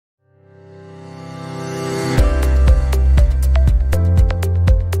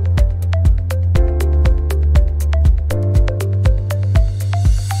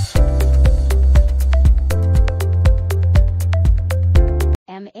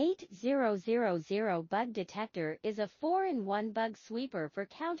M8000 bug detector is a 4-in-1 bug sweeper for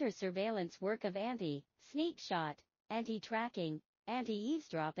counter-surveillance work of anti-sneak shot, anti-tracking,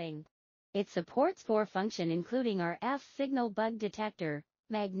 anti-eavesdropping. It supports 4 functions including RF signal bug detector,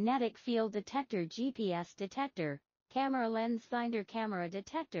 magnetic field detector GPS detector, camera lens finder camera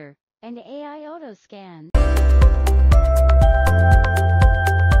detector, and AI auto scan.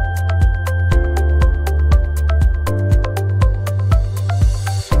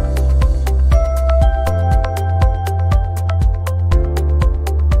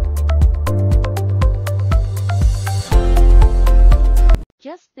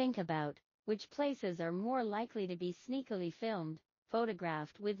 Just think about which places are more likely to be sneakily filmed,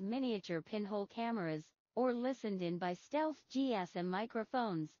 photographed with miniature pinhole cameras, or listened in by stealth GSM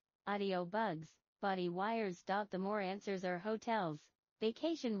microphones. Audio bugs, body wires. The more answers are hotels,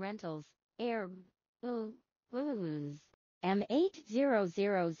 vacation rentals,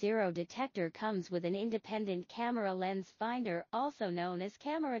 M8000 detector comes with an independent camera lens finder, also known as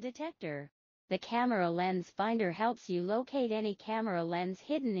camera detector. The camera lens finder helps you locate any camera lens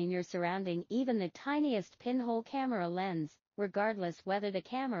hidden in your surrounding, even the tiniest pinhole camera lens, regardless whether the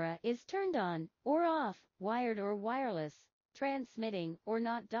camera is turned on or off, wired or wireless, transmitting or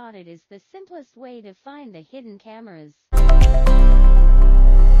not. It is the simplest way to find the hidden cameras.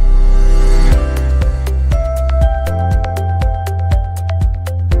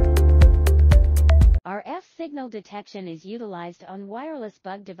 RF signal detection is utilized on wireless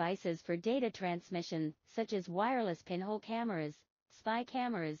bug devices for data transmission, such as wireless pinhole cameras, spy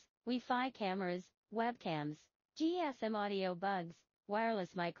cameras, Wi-Fi cameras, webcams, GSM audio bugs,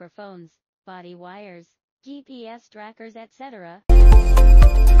 wireless microphones, body wires, GPS trackers, etc.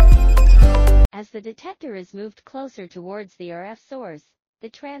 As the detector is moved closer towards the RF source, the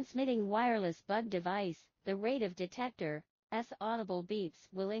transmitting wireless bug device, the rate of detector's audible beeps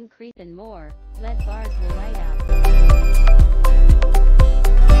will increase and more LED bars will light up.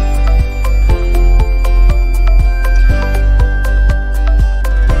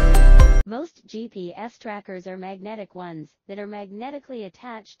 Most GPS trackers are magnetic ones that are magnetically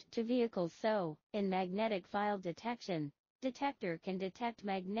attached to vehicles, so, in magnetic field detection, detector can detect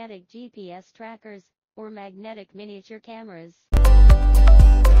magnetic GPS trackers or magnetic miniature cameras.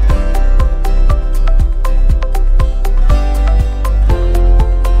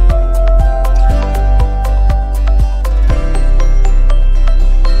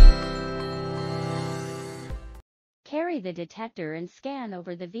 Carry the detector and scan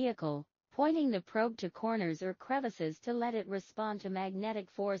over the vehicle, pointing the probe to corners or crevices to let it respond to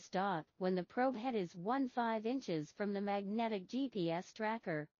magnetic force. When the probe head is 1.5 inches from the magnetic GPS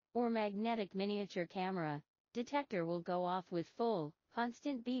tracker or magnetic miniature camera, detector will go off with full,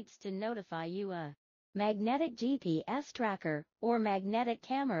 constant beeps to notify you a magnetic GPS tracker or magnetic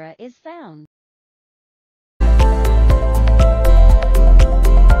camera is found.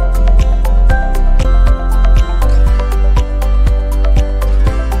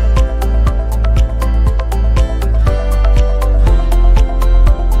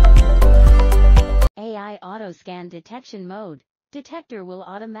 AI auto scan detection mode. Detector will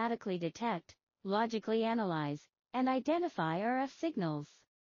automatically detect, logically analyze, and identify RF signals.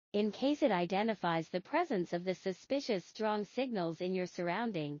 In case it identifies the presence of the suspicious strong signals in your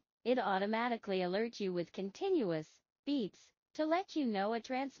surrounding, it automatically alerts you with continuous beeps to let you know a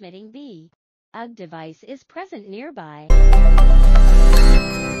transmitting bug device is present nearby.